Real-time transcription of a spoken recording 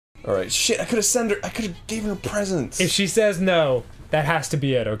Alright, shit, I could've sent her, I could've given her presents. If she says no, that has to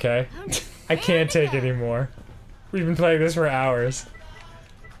be it, okay? I can't take anymore. We've been playing this for hours.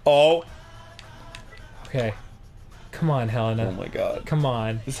 Oh. Okay. Come on, Helena. Oh my god. Come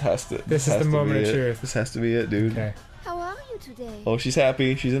on. This has to. This is the moment of truth. This has to be it, dude. Okay. How are you today? Oh, she's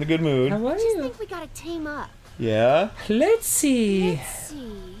happy. She's in a good mood. How are I just you? think we gotta team up. Yeah? Let's see. Let's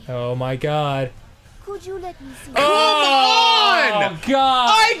see. Oh my god. Could you let me see? Come on! Oh god.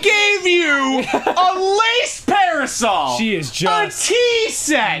 I gave you a lace parasol! She is A just tea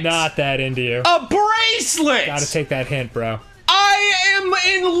set! not that into you. A bracelet! Gotta take that hint, bro. I am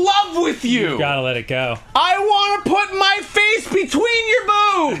in love with you! Gotta let it go. I want to put my face between your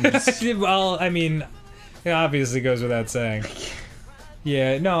boobs! Well, I mean, it obviously goes without saying.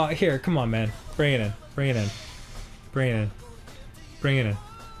 Yeah, no, here, come on, man. Bring it in. Bring it in. Bring it in. Bring it in.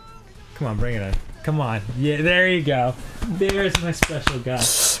 Come on, bring it in. Come on. Yeah, there you go. There's my special guy.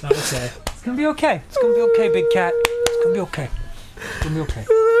 Okay. It's gonna be okay. It's gonna be okay, big cat. It's gonna be okay. It's gonna be okay.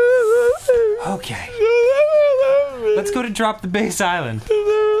 Okay. Let's go to Drop the Bass Island.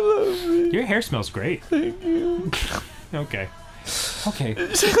 Your hair smells great. Thank you. Okay. Okay.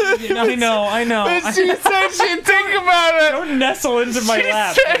 I know. She said she'd think about it! Don't nestle into my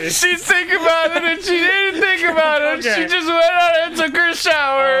lap, She said please. she'd think about it and she didn't think about it. Okay. She just went out and took her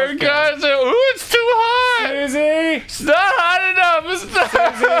shower. Okay. God said, ooh, it's too hot! Susie! It's not hot enough! It's not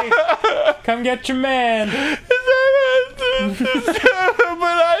Susie! Come get your man!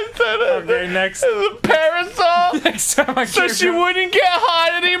 But I said it. Okay, next. The parasol. Next time I So she wouldn't get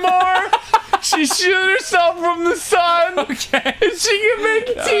hot anymore. She shielded herself from the sun. Okay. And she can make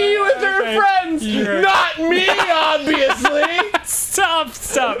tea with her Okay. friends. You're- Not me, obviously.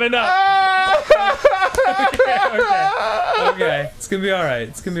 Stop, enough. Okay. It's gonna be alright.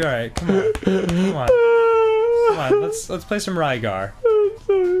 It's gonna be alright. Come on. Let's play some Rygar.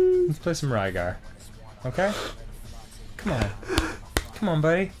 Let's play some Rygar. Okay? Come on,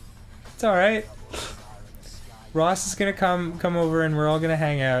 buddy. It's alright. Ross is gonna come over and we're all gonna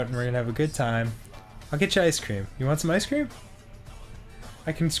hang out and we're gonna have a good time. I'll get you ice cream. You want some ice cream?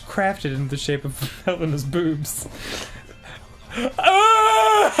 I can craft it in the shape of Helena's boobs.